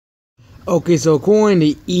Okay, so according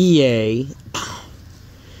to EA,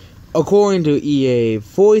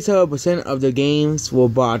 47% of the games were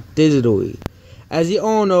bought digitally. As you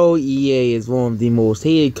all know, EA is one of the most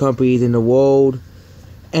hated companies in the world,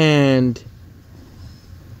 and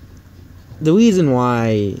the reason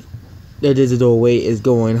why the digital rate is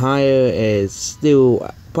going higher is still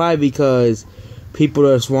probably because people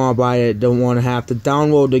just want to buy it, don't want to have to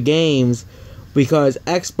download the games, because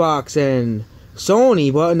Xbox and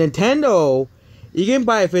Sony, but Nintendo, you can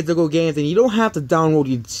buy physical games and you don't have to download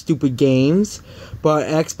your stupid games. But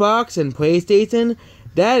Xbox and PlayStation,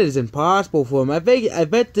 that is impossible for them. I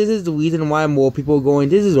bet this is the reason why more people are going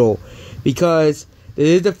digital, because this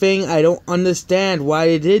is the thing I don't understand why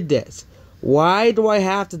they did this. Why do I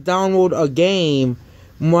have to download a game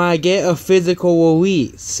when I get a physical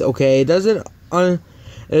release? Okay, it doesn't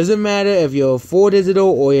matter if you're for digital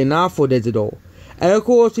or you're not for digital. And of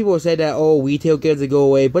course, people said that, retail games will go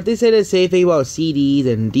away, but they said the same thing about CDs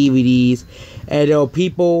and DVDs. And there are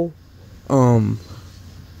people, if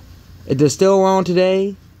they're still around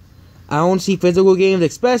today, I don't see physical games,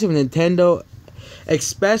 especially if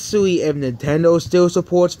Nintendo still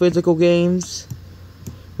supports physical games.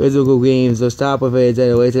 Physical games, they'll stop with it,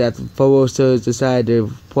 they wait that publishers decide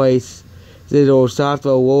to place digital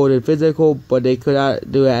software loaded physical, but they could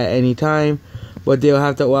not do it at any time. But they'll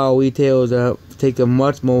have to allow retailers to take a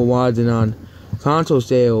much more margin on console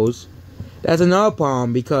sales. That's another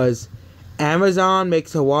problem, because Amazon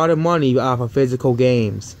makes a lot of money off of physical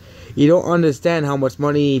games. You don't understand how much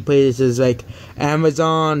money places like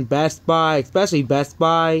Amazon, Best Buy, especially Best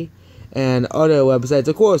Buy, and other websites.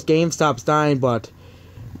 Of course, GameStop's dying, but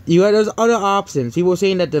there's other options. People are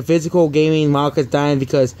saying that the physical gaming market's dying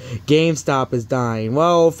because GameStop is dying.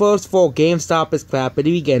 Well, first of all, GameStop is crap to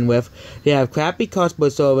begin with. They have crappy customer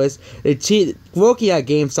service. Working at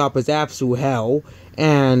GameStop is absolute hell,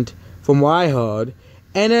 and from what I heard.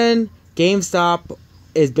 And then GameStop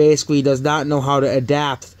basically does not know how to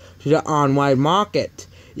adapt to the online market.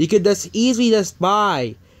 You could easily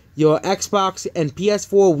buy your Xbox and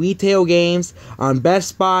PS4 retail games on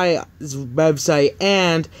Best Buy's website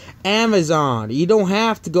and Amazon. You don't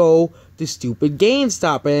have to go to stupid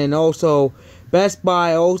GameStop. And also, Best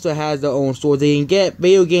Buy also has their own stores. They can get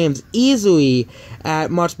video games easily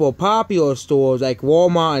at much more popular stores like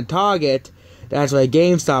Walmart and Target. That's why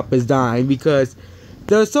GameStop is dying, because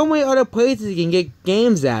there's so many other places you can get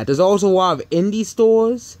games at. There's also a lot of indie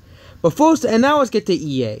stores. But first, and now let's get to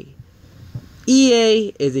EA.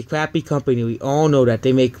 EA is a crappy company. We all know that.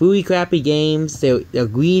 They make really crappy games. They're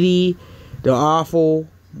greedy. They're awful.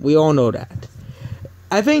 We all know that.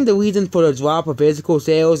 I think the reason for the drop of physical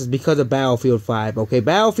sales is because of Battlefield 5. Okay,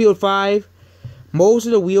 Battlefield 5, most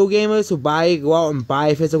of the real gamers who go out and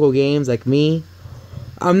buy physical games like me,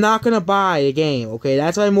 I'm not going to buy the game. Okay,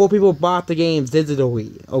 that's why more people bought the games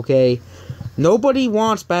digitally. Okay, nobody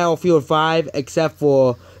wants Battlefield 5 except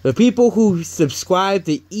for the people who subscribe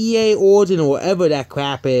to EA Origin or whatever that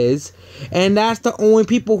crap is. And that's the only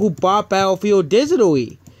people who bought Battlefield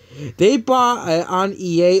digitally. They bought it on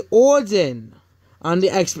EA Origin,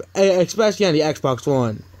 especially on the Xbox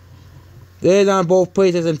One. There's on both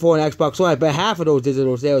PlayStation 4 and Xbox One, but half of those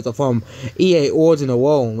digital sales are from EA Origin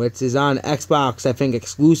alone, which is on Xbox, I think,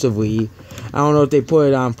 exclusively. I don't know if they put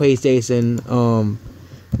it on PlayStation.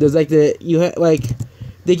 There's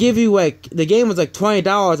they give you the game was like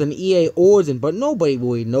 $20 on EA Origin, but nobody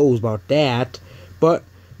really knows about that. But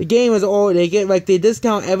the game is they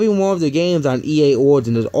discount every one of the games on EA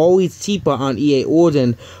Origin. It's always cheaper on EA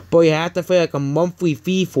Origin, but you have to pay a monthly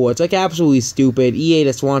fee for it. It's absolutely stupid. EA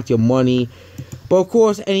just wants your money. But of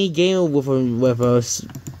course, any gamer with a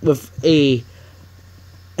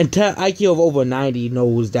IQ of over 90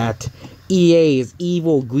 knows that EA is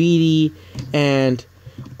evil, greedy, and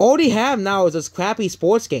all they have now is just crappy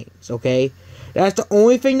sports games, okay? That's the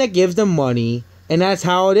only thing that gives them money, and that's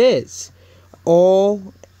how it is.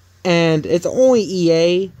 And it's only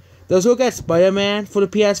EA. Let's look at Spider-Man for the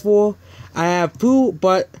PS4. I have two,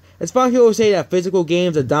 but it's funny people say that physical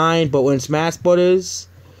games are dying, but when Smash Brothers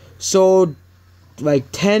sold like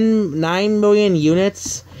 9 million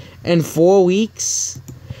units in 4 weeks,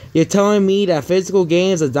 you're telling me that physical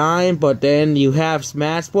games are dying, but then you have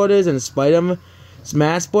Smash Brothers and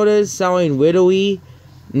Smash Brothers selling literally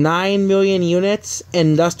 9 million units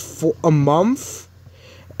in just a month?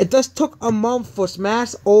 It just took a month for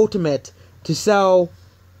Smash Ultimate to sell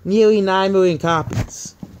nearly 9 million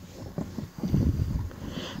copies.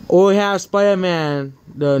 Or we have Spider-Man,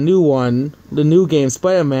 the new game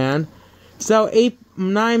Spider-Man, sell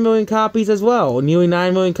 9 million copies as well. Nearly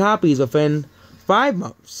 9 million copies within 5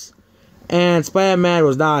 months. And Spider-Man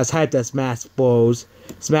was not as hyped as Smash Bros.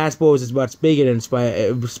 Smash Bros. Is much bigger than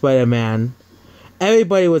Spider-Man.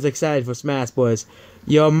 Everybody was excited for Smash Bros.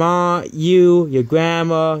 Your mom, your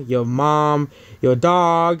grandma, your mom, your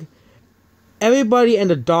dog. Everybody and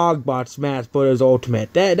the dog bought Smash Bros.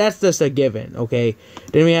 Ultimate. That's just a given, okay?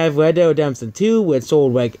 Then we have Red Dead Redemption 2, which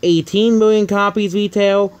sold like 18 million copies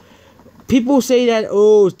retail. People say that,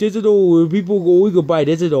 oh, it's digital, people go, we could buy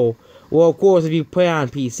digital. Well, of course, if you play on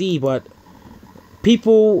PC, but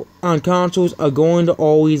people on consoles are going to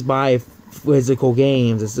always buy physical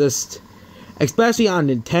games. It's just, especially on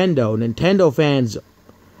Nintendo. Nintendo fans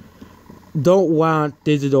don't want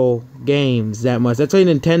digital games that much. That's why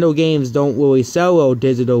Nintendo games don't really sell well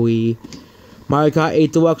digitally. Mario Kart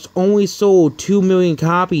 8 Deluxe only sold 2 million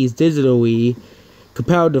copies digitally,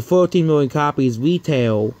 compared to 14 million copies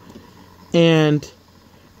retail. And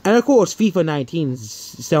of course, FIFA 19 is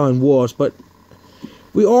selling worse, but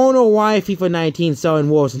we all know why FIFA 19 is selling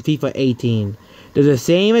worse than FIFA 18. They're the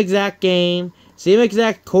same exact game, same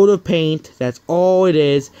exact coat of paint, that's all it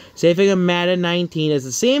is. Same thing in Madden 19, it's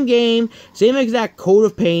the same game, same exact coat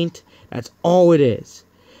of paint, that's all it is.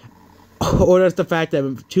 Or that's the fact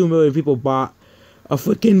that 2 million people bought a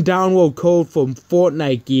freaking download code from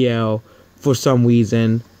Fortnite GL for some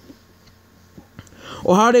reason.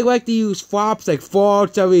 Or how they like to use flops like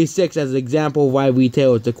Fallout 76 as an example of why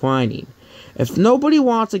retail is declining. If nobody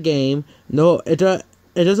wants a game, it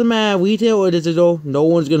doesn't matter, retail or digital, no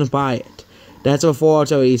one's going to buy it. That's what Fallout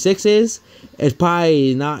 76 is. It's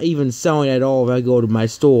probably not even selling at all if I go to my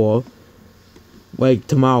store, like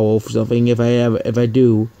tomorrow for something, if I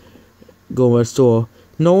do go to my store.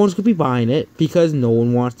 No one's going to be buying it because no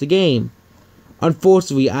one wants the game.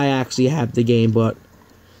 Unfortunately, I actually have the game, but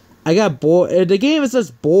I got bored. The game is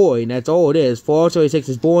just boring, that's all it is. Fallout 76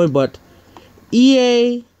 is boring, but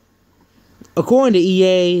EA, according to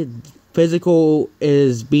EA, physical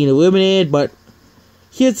is being eliminated, but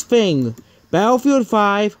here's the thing. Battlefield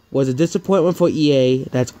 5 was a disappointment for EA,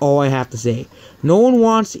 that's all I have to say. No one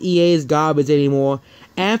wants EA's garbage anymore.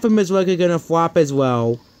 Anthem is likely gonna flop as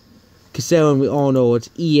well, considering we all know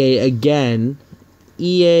it's EA again.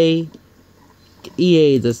 EA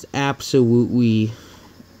just absolutely...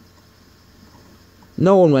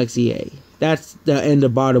 No one likes EA. That's the end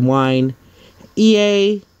of bottom line.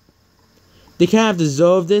 EA, they kind of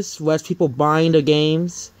deserve this, less people buying the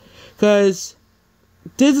games. Because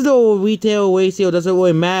digital retail ratio doesn't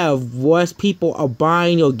really matter if less people are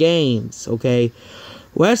buying your games, okay?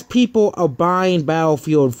 Less people are buying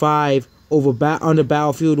Battlefield 5 under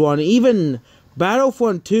Battlefield 1. Even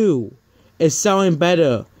Battlefront 2 is selling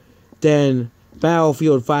better than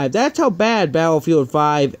Battlefield 5. That's how bad Battlefield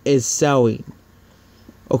 5 is selling.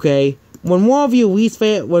 Okay, when one of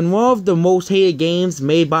the most hated games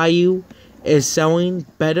made by you is selling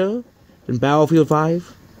better than Battlefield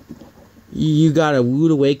 5, you got a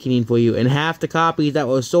rude awakening for you. And half the copies that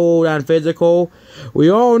were sold on physical, we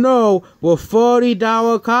all know, were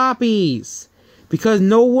 $40 copies. Because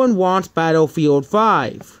no one wants Battlefield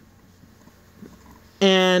 5.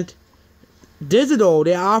 And digital,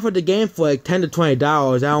 they offered the game for like $10 to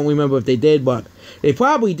 $20. I don't remember if they did, but they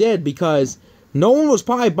probably did because no one was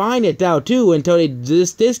probably buying it now too until they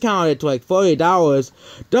just discounted it to like $40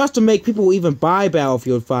 just to make people even buy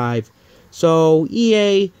Battlefield 5. So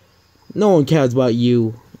EA, no one cares about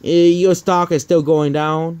you. Your stock is still going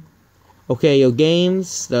down. Okay, your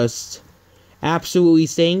games just absolutely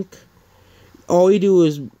stink. All you do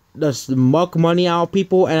is just muck money out of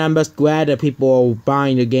people, and I'm just glad that people are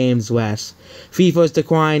buying the games less. FIFA's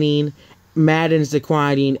declining, Madden's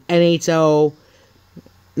declining, NHL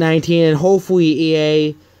 19, and hopefully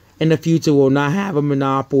EA in the future will not have a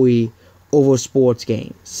monopoly over sports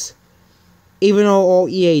games. Even though all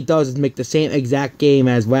EA does is make the same exact game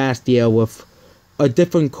as last year with a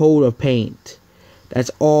different coat of paint.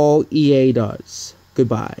 That's all EA does.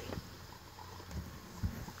 Goodbye.